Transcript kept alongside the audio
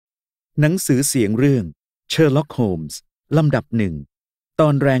หนังสือเสียงเรื่อง Sherlock Holmes ลำดับหนึ่งตอ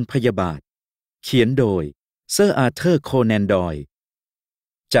นแรงพยาบาทเขียนโดยเซอร์อาร์เธอร์โคแนนดอย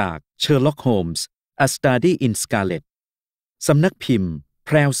จาก Sherlock Holmes A Study in Scarlet สำนักพิมพ์แพ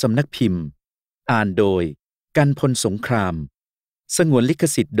รวสำนักพิมพ์อ่านโดยกันพลสงครามสงวนลิข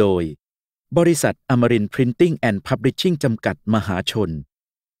สิทธิ์โดยบริษัทอมรินทร์พรินติ้งแอนด์พับลิชชิ่งจำกัดมหาชน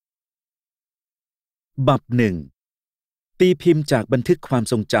บับหนึ่งตีพิมพ์จากบันทึกความ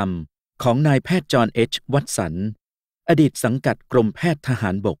ทรงจำของนายแพทย์จอห์นเอชวัตสันอดีตสังกัดกรมแพทย์ทหา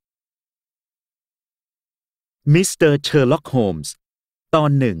รบกมิสเตอร์เชอร์ล็อกโฮมส์ตอ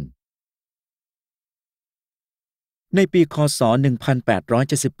นหนึ่งในปีค.ศ.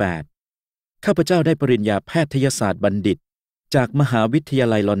 1878 ข้าพเจ้าได้ปริญญาแพทยศาสตร์บัณฑิตจากมหาวิทยา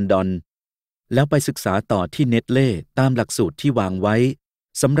ลัยลอนดอนแล้วไปศึกษาต่อที่เน็ตเล่ตามหลักสูตรที่วางไว้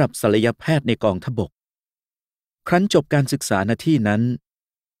สำหรับศัลยแพทย์ในกองทพบกครั้นจบการศึกษาณที่นั้น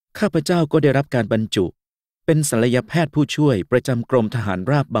ข้าพเจ้าก็ได้รับการบรรจุเป็นศัลยแพทย์ผู้ช่วยประจำกรมทหาร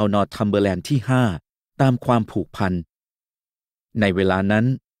ราบเบานอร์ทัมเบอร์แลนด์ที่ 5 ตามความผูกพันในเวลานั้น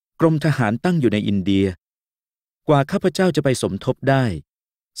กรมทหารตั้งอยู่ในอินเดียกว่าข้าพเจ้าจะไปสมทบได้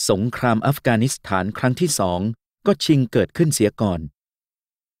สงครามอัฟกานิสถานครั้งที่2ก็ชิงเกิดขึ้นเสียก่อน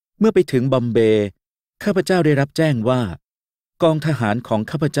เมื่อไปถึงบอมเบย์ข้าพเจ้าได้รับแจ้งว่ากองทหารของ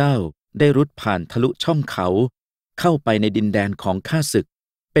ข้าพเจ้าได้รุดผ่านทะลุช่องเขาเข้าไปในดินแดนของข้าศึก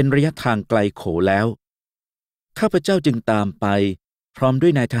เป็นระยะทางไกลโขแล้วข้าพเจ้าจึงตามไปพร้อมด้ว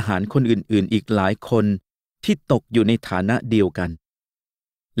ยนายทหารคนอื่นๆอีกหลายคนที่ตกอยู่ในฐานะเดียวกัน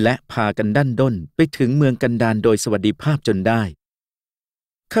และพากันดั้นด้นไปถึงเมืองกันดารโดยสวัสดิภาพจนได้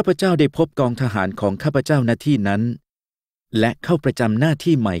ข้าพเจ้าได้พบกองทหารของข้าพเจ้าณที่นั้นและเข้าประจำหน้า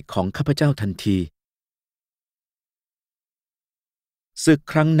ที่ใหม่ของข้าพเจ้าทันทีศึก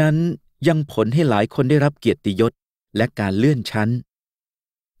ครั้งนั้นยังผลให้หลายคนได้รับเกียรติยศและการเลื่อนชั้น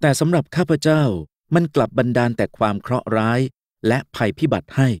แต่สำหรับข้าพเจ้ามันกลับบันดาลแต่ความเคราะห์ร้ายและภัยพิบัติ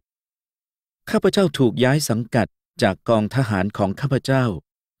ให้ข้าพเจ้าถูกย้ายสังกัดจากกองทหารของข้าพเจ้า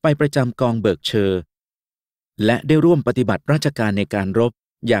ไปประจำกองเบิร์กเชอร์และได้ร่วมปฏิบัติราชการในการรบ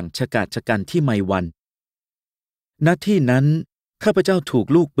อย่างฉกาจฉกันที่ไมวันณที่นั้นข้าพเจ้าถูก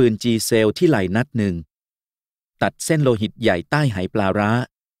ลูกปืนจีเซลที่ไหล่นัดหนึ่งตัดเส้นโลหิตใหญ่ใต้ไหปลาร้า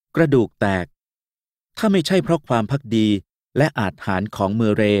กระดูกแตกถ้าไม่ใช่เพราะความภักดีและอาจหาญของเม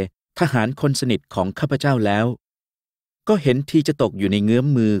เรทหารคนสนิทของข้าพเจ้าแล้วก็เห็นทีจะตกอยู่ในเงื้อม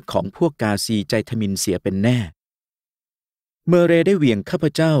มือของพวกกาซีใจทมินเสียเป็นแน่เมเรได้เหวี่ยงข้าพ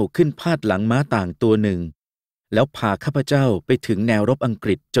เจ้าขึ้นพาดหลังม้าต่างตัวหนึ่งแล้วพาข้าพเจ้าไปถึงแนวรบอังก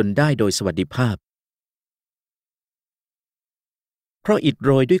ฤษจนได้โดยสวัสดิภาพเพราะอิดโร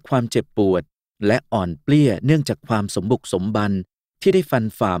ยด้วยความเจ็บปวดและอ่อนเปลี้ยเนื่องจากความสมบุกสมบันที่ได้ฟัน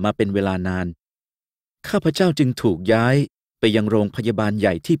ฝ่ามาเป็นเวลานานข้าพเจ้าจึงถูกย้ายไปยังโรงพยาบาลให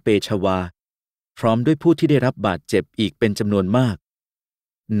ญ่ที่เปชาวาพร้อมด้วยผู้ที่ได้รับบาดเจ็บอีกเป็นจำนวนมาก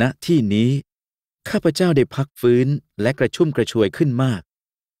ณที่นี้ข้าพเจ้าได้พักฟื้นและกระชุ่มกระชวยขึ้นมาก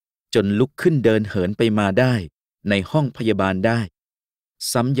จนลุกขึ้นเดินเหินไปมาได้ในห้องพยาบาลได้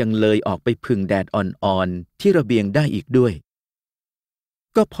ซ้ำยังเลยออกไปพึ่งแดดอ่อนๆที่ระเบียงได้อีกด้วย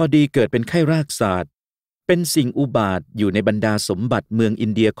ก็พอดีเกิดเป็นไข้รากศาสตร์เป็นสิ่งอุบาทอยู่ในบรรดาสมบัติเมืองอิ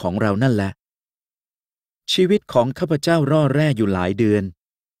นเดียของเรานั่นแหละชีวิตของข้าพเจ้าร่อแร่อยู่หลายเดือน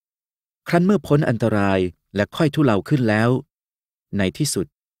ครั้นเมื่อพ้นอันตรายและค่อยทุเลาขึ้นแล้วในที่สุด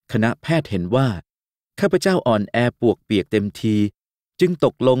คณะแพทย์เห็นว่าข้าพเจ้าอ่อนแอปวกเปียกเต็มทีจึงต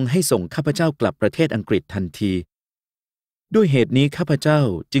กลงให้ส่งข้าพเจ้ากลับประเทศอังกฤษทันทีด้วยเหตุนี้ข้าพเจ้า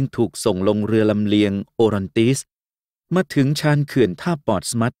จึงถูกส่งลงเรือลำเลียงโอรอนติสมาถึงชานเขื่อนท่าปอร์ต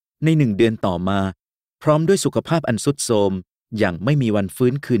สมัธใน1 เดือนต่อมาพร้อมด้วยสุขภาพอันทรุดโทรมอย่างไม่มีวันฟื้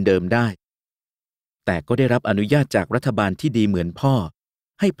นคืนเดิมได้แต่ก็ได้รับอนุญาตจากรัฐบาลที่ดีเหมือนพ่อ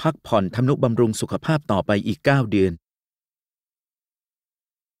ให้พักผ่อนทำนุบำรุงสุขภาพต่อไปอีก9 เดือน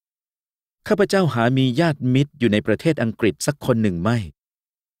ข้าพเจ้าหามีญาติมิตรอยู่ในประเทศอังกฤษสักคนหนึ่งไม่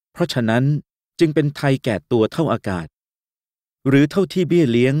เพราะฉะนั้นจึงเป็นไทยแก่ตัวเท่าอากาศหรือเท่าที่เบี้ย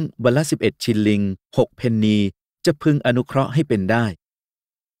เลี้ยงวันละ11 ชิลลิง6 เพนนีจะพึงอนุเคราะห์ให้เป็นได้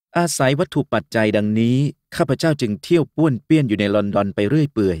อาศัยวัตถุปัจจัยดังนี้ข้าพเจ้าจึงเที่ยวป้วนเปี้ยนอยู่ในลอนดอนไปเรื่อย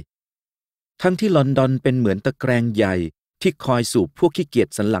เปื่อยทั้งที่ลอนดอนเป็นเหมือนตะแกรงใหญ่ที่คอยสูบพวกขี้เกียจ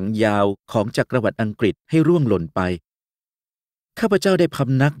สันหลังยาวของจักรวรรดิอังกฤษให้ร่วงหล่นไปข้าพเจ้าได้พ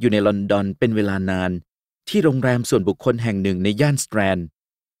ำนักอยู่ในลอนดอนเป็นเวลานานที่โรงแรมส่วนบุคคลแห่งหนึ่งในย่านสแตรนด์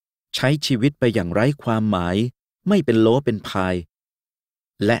ใช้ชีวิตไปอย่างไร้ความหมายไม่เป็นโลเป็นพาย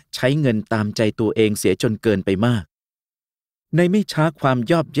และใช้เงินตามใจตัวเองเสียจนเกินไปมากในไม่ช้าความ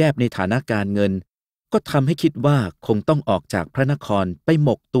ยอบแยบในฐานะการเงินก็ทำให้คิดว่าคงต้องออกจากพระนครไปหม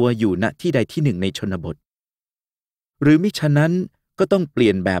กตัวอยู่ณที่ใดที่หนึ่งในชนบทหรือมิฉะนั้น ก็ต้องเปลี่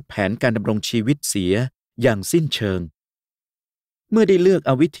ยนแบบแผนการดำรงชีวิตเสียอย่างสิ้นเชิงเมื่อได้เลือกเ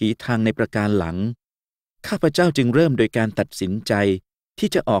อาวิถีทางในประการหลังข้าพเจ้าจึงเริ่มโดยการตัดสินใจที่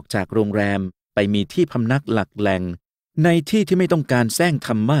จะออกจากโรงแรมไปมีที่พำนักหลักแหล่งในที่ที่ไม่ต้องการแซงท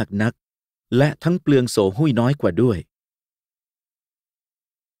ำมากนักและทั้งเปลืองโสหุ้ยน้อยกว่าด้วย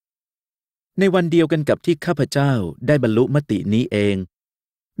ในวันเดียวกันกับที่ข้าพเจ้าได้บรรลุมตินี้เอง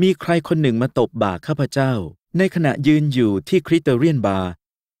มีใครคนหนึ่งมาตบบ่าข้าพเจ้าในขณะยืนอยู่ที่คริสเตเรียนบาร์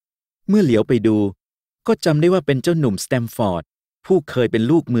เมื่อเหลียวไปดูก็จำได้ว่าเป็นเจ้าหนุ่มสแตมฟอร์ดผู้เคยเป็น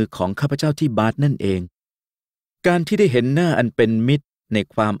ลูกมือของข้าพเจ้าที่บาร์นั่นเองการที่ได้เห็นหน้าอันเป็นมิตรใน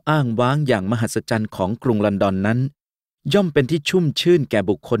ความอ้างว้างอย่างมหัศจรรย์ของกรุงลอนดอนนั้นย่อมเป็นที่ชุ่มชื่นแก่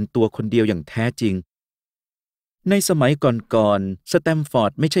บุคคลตัวคนเดียวอย่างแท้จริงในสมัยก่อนๆสแตมฟอร์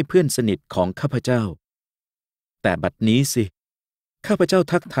ดไม่ใช่เพื่อนสนิทของข้าพเจ้าแต่บัดนี้สิข้าพเจ้า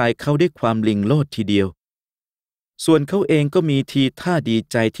ทักทายเขาด้วยความลิงโลดทีเดียวส่วนเขาเองก็มีทีท่าดี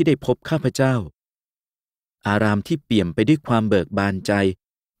ใจที่ได้พบข้าพเจ้าอารามที่เปี่ยมไปด้วยความเบิกบานใจ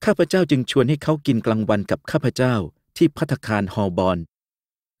ข้าพเจ้าจึงชวนให้เขากินกลางวันกับข้าพเจ้าที่ภัตตาคารฮอลบอร์น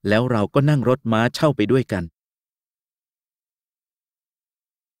แล้วเราก็นั่งรถม้าเช่าไปด้วยกัน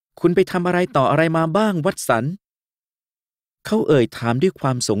คุณไปทำอะไรต่ออะไรมาบ้างวัตสันเขาเอ่ยถามด้วยคว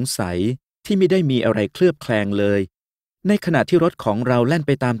ามสงสัยที่ไม่ได้มีอะไรเคลือบแคลงเลยในขณะที่รถของเราแล่นไ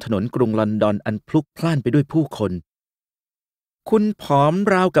ปตามถนนกรุงลอนดอนอันพลุกพล่านไปด้วยผู้คนคุณผอม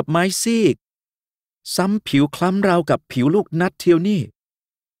ราวกับไม้ซีกซ้ำผิวคล้ำราวกับผิวลูกนัดเทียวนี่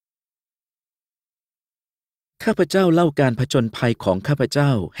ข้าพเจ้าเล่าการผจญภัยของข้าพเจ้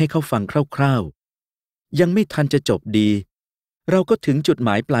าให้เขาฟังคร่าวๆยังไม่ทันจะจบดีเราก็ถึงจุดหม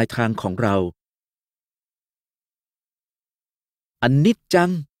ายปลายทางของเราอันนิจจั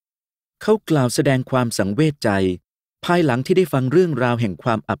งเขากล่าวแสดงความสังเวชใจภายหลังที่ได้ฟังเรื่องราวแห่งคว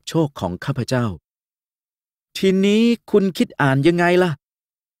ามอับโชคของข้าพเจ้าทีนี้คุณคิดอ่านยังไงล่ะ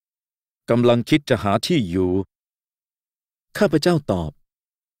กำลังคิดจะหาที่อยู่ข้าพเจ้าตอบ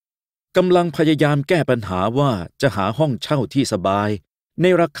กำลังพยายามแก้ปัญหาว่าจะหาห้องเช่าที่สบายใน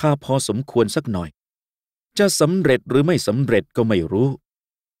ราคาพอสมควรสักหน่อยจะสำเร็จหรือไม่สำเร็จก็ไม่รู้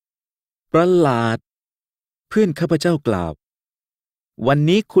ประหลาดเพื่อนข้าพเจ้ากล่าววัน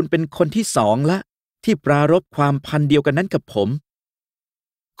นี้คุณเป็นคนที่สองละที่ปรารภความพันเดียวกันนั้นกับผม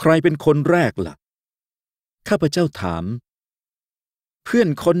ใครเป็นคนแรกล่ะข้าพเจ้าถามเพื่อน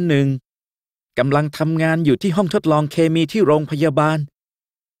คนหนึ่งกำลังทำงานอยู่ที่ห้องทดลองเคมีที่โรงพยาบาล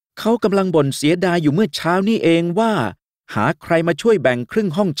เขากำลังบ่นเสียดายอยู่เมื่อเช้านี้เองว่าหาใครมาช่วยแบ่งครึ่ง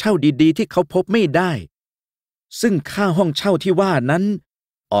ห้องเช่าดีๆที่เขาพบไม่ได้ซึ่งค่าห้องเช่าที่ว่านั้น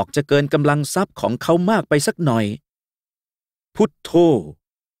ออกจะเกินกำลังทรัพย์ของเขามากไปสักหน่อยพุทโธ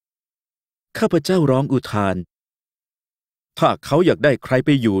ข้าพเจ้าร้องอุทานถ้าเขาอยากได้ใครไป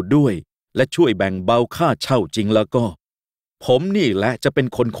อยู่ด้วยและช่วยแบ่งเบาค่าเช่าจริงแล้วก็ผมนี่แหละจะเป็น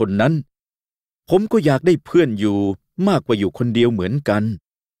คนนั้นผมก็อยากได้เพื่อนอยู่มากกว่าอยู่คนเดียวเหมือนกัน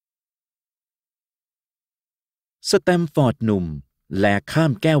สแตมฟอร์ดหนุ่มแลข้า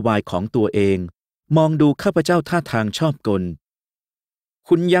มแก้วไวน์ของตัวเองมองดูข้าพเจ้าท่าทางชอบกล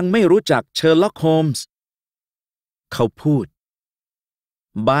คุณยังไม่รู้จักเชอร์ล็อกโฮมส์เขาพูด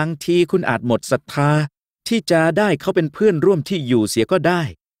บางทีคุณอาจหมดศรัทธาที่จะได้เขาเป็นเพื่อนร่วมที่อยู่เสียก็ได้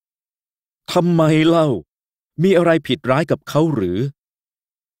ทำไมเล่ามีอะไรผิดร้ายกับเขาหรือ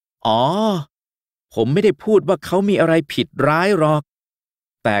อ๋อผมไม่ได้พูดว่าเขามีอะไรผิดร้ายหรอก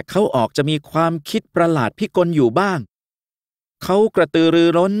แต่เขาออกจะมีความคิดประหลาดพิกลอยู่บ้างเขากระตือรือ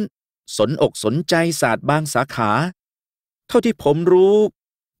ร้นสนอกสนใจศาสตร์บางสาขาเท่าที่ผมรู้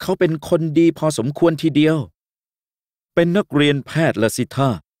เขาเป็นคนดีพอสมควรทีเดียวเป็นนักเรียนแพทย์ละสิท่า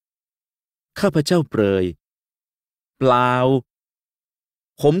ข้าพเจ้าเปรยเปล่า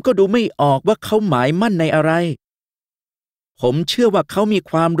ผมก็ดูไม่ออกว่าเขาหมายมั่นในอะไรผมเชื่อว่าเขามี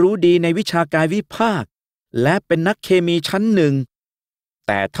ความรู้ดีในวิชากายวิภาคและเป็นนักเคมีชั้นหนึ่งแ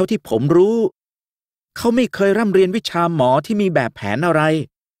ต่เท่าที่ผมรู้เขาไม่เคยร่ำเรียนวิชาหมอที่มีแบบแผนอะไร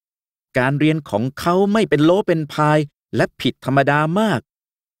การเรียนของเขาไม่เป็นโลเป็นพายและผิดธรรมดามาก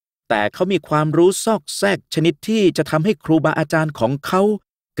แต่เขามีความรู้ซอกแซกชนิดที่จะทำให้ครูบาอาจารย์ของเขา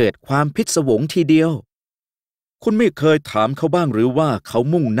เกิดความพิศวงทีเดียวคุณไม่เคยถามเขาบ้างหรือว่าเขา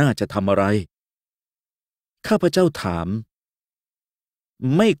มุ่งหน้าจะทำอะไรข้าพเจ้าถาม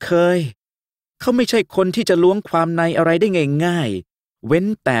ไม่เคยเขาไม่ใช่คนที่จะล้วงความในอะไรได้ง่ายๆเว้น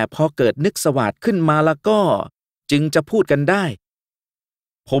แต่พอเกิดนึกสวาทขึ้นมาแล้วก็จึงจะพูดกันได้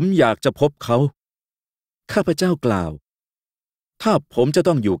ผมอยากจะพบเขาข้าพเจ้ากล่าวถ้าผมจะ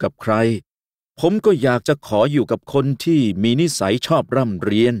ต้องอยู่กับใครผมก็อยากจะขออยู่กับคนที่มีนิสัยชอบร่ำเ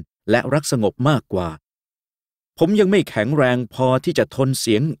รียนและรักสงบมากกว่าผมยังไม่แข็งแรงพอที่จะทนเ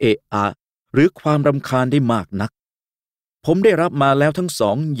สียงเอะอะหรือความรำคาญได้มากนัก ผมได้รับมาแล้วทั้งส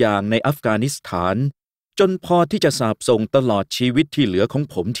องอย่างในอัฟกานิสถานจนพอที่จะสาปส่งตลอดชีวิตที่เหลือของ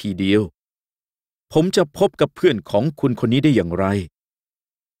ผมทีเดียวผมจะพบกับเพื่อนของคุณคนนี้ได้อย่างไร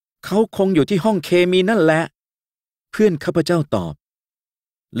เขาคงอยู่ที่ห้องเคมีนั่นแหละเพื่อนข้าพเจ้าตอบ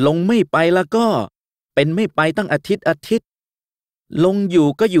ลงไม่ไปแล้วก็เป็นไม่ไปตั้งอาทิตย์ลงอยู่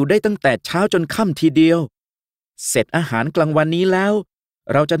ก็อยู่ได้ตั้งแต่เช้าจนค่ำทีเดียวเสร็จอาหารกลางวันนี้แล้ว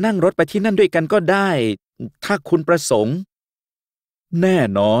เราจะนั่งรถไปที่นั่นด้วยกันก็ได้ถ้าคุณประสงค์แน่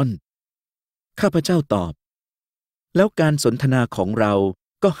นอนข้าพเจ้าตอบแล้วการสนทนาของเรา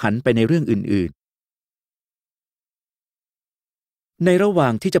ก็หันไปในเรื่องอื่นๆในระหว่า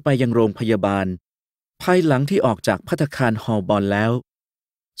งที่จะไปยังโรงพยาบาลภายหลังที่ออกจากภัตตาคารฮอลบอลแล้ว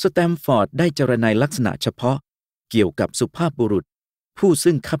สแตมฟอร์ดได้จรณัยลักษณะเฉพาะเกี่ยวกับสุภาพบุรุษผู้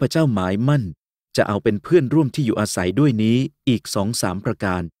ซึ่งข้าพเจ้าหมายมั่นจะเอาเป็นเพื่อนร่วมที่อยู่อาศัยด้วยนี้อีก2-3 ประก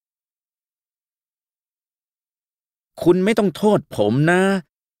ารคุณไม่ต้องโทษผมนะ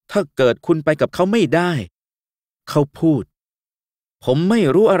ถ้าเกิดคุณไปกับเขาไม่ได้เขาพูดผมไม่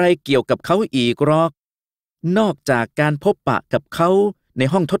รู้อะไรเกี่ยวกับเขาอีกหรอกนอกจากการพบปะกับเขาใน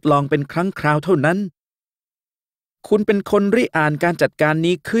ห้องทดลองเป็นครั้งคราวเท่านั้นคุณเป็นคนริอ่านการจัดการ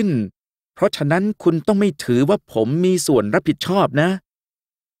นี้ขึ้นเพราะฉะนั้นคุณต้องไม่ถือว่าผมมีส่วนรับผิดชอบนะ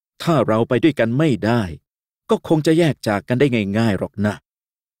ถ้าเราไปด้วยกันไม่ได้ก็คงจะแยกจากกันได้ง่ายๆหรอกนะ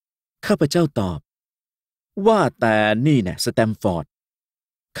ข้าพเจ้าตอบว่าแต่นี่แน่สแตมฟอร์ด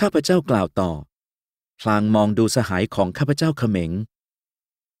ข้าพเจ้ากล่าวต่อพลางมองดูสหายของข้าพเจ้าเขม็ง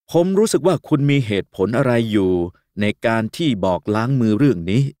ผมรู้สึกว่าคุณมีเหตุผลอะไรอยู่ในการที่บอกล้างมือเรื่อง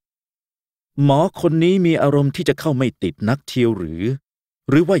นี้หมอคนนี้มีอารมณ์ที่จะเข้าไม่ติดนักเที่ยวห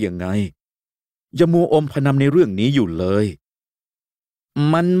รือว่าอย่างไงอย่ามัวอมพนำในเรื่องนี้อยู่เลย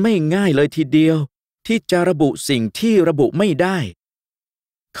มันไม่ง่ายเลยทีเดียวที่จะระบุสิ่งที่ระบุไม่ได้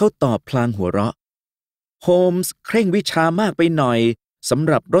เขาตอบพลางหัวเราะโฮมส์เคร่งวิชามากไปหน่อยสำ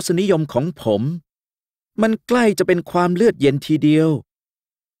หรับรสนิยมของผมมันใกล้จะเป็นความเลือดเย็นทีเดียว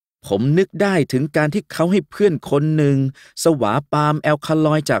ผมนึกได้ถึงการที่เขาให้เพื่อนคนหนึ่งสวาปาล์มแอลคาล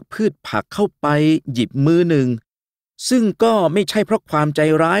อยด์จากพืชผักเข้าไปหยิบมือหนึ่งซึ่งก็ไม่ใช่เพราะความใจ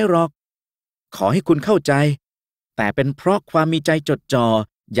ร้ายหรอกขอให้คุณเข้าใจแต่เป็นเพราะความมีใจจดจ่อ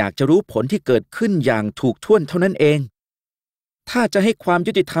อยากจะรู้ผลที่เกิดขึ้นอย่างถูกถ้วนเท่านั้นเองถ้าจะให้ความ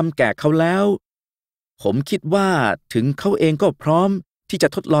ยุติธรรมแก่เขาแล้วผมคิดว่าถึงเขาเองก็พร้อมที่จะ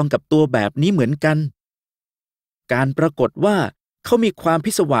ทดลองกับตัวแบบนี้เหมือนกันการปรากฏว่าเขามีความ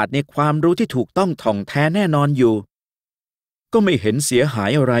พิศวาสในความรู้ที่ถูกต้องถ่องแท้แน่นอนอยู่ก็ไม่เห็นเสียหาย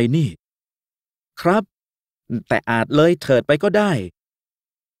อะไรนี่ครับแต่อาจเลยเถิดไปก็ได้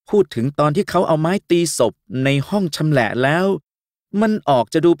พูดถึงตอนที่เขาเอาไม้ตีศพในห้องชำแหละแล้วมันออก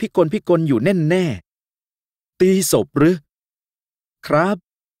จะดูพิกลอยู่แน่ๆตีศพหรือครับ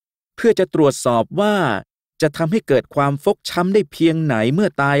เพื่อจะตรวจสอบว่าจะทำให้เกิดความฟกช้ำได้เพียงไหนเมื่อ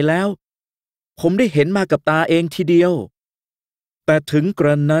ตายแล้วผมได้เห็นมากับตาเองทีเดียวแต่ถึงกร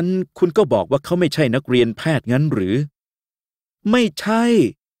ะนั้นคุณก็บอกว่าเขาไม่ใช่นักเรียนแพทย์งั้นหรือไม่ใช่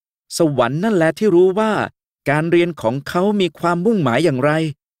สวรรค์นั่นแหละที่รู้ว่าการเรียนของเขามีความมุ่งหมายอย่างไร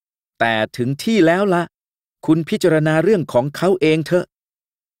แต่ถึงที่แล้วละคุณพิจารณาเรื่องของเขาเองเถอะ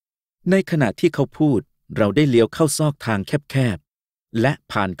ในขณะที่เขาพูดเราได้เลี้ยวเข้าซอกทางแคบๆและ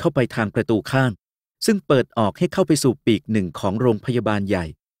ผ่านเข้าไปทางประตูข้างซึ่งเปิดออกให้เข้าไปสู่ปีกหนึ่งของโรงพยาบาลใหญ่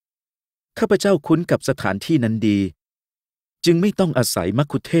ข้าพเจ้าคุ้นกับสถานที่นั้นดีจึงไม่ต้องอาศัยมัค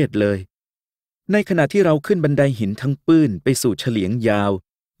คุเทศก์เลยในขณะที่เราขึ้นบันไดหินทั้งปื้นไปสู่เฉลียงยาว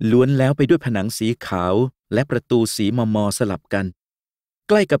ล้วนแล้วไปด้วยผนังสีขาวและประตูสีมอสลับกัน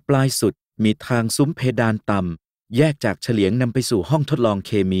ใกล้กับปลายสุดมีทางซุ้มเพดานต่ำแยกจากเฉลียงนำไปสู่ห้องทดลองเ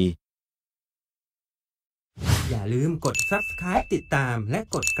คมีอย่าลืมกด Subscribe ติดตามและ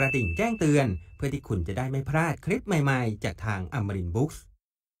กดกระดิ่งแจ้งเตือนเพื่อที่คุณจะได้ไม่พลาดคลิปใหม่ๆจากทางอมรินทร์บุ๊กส์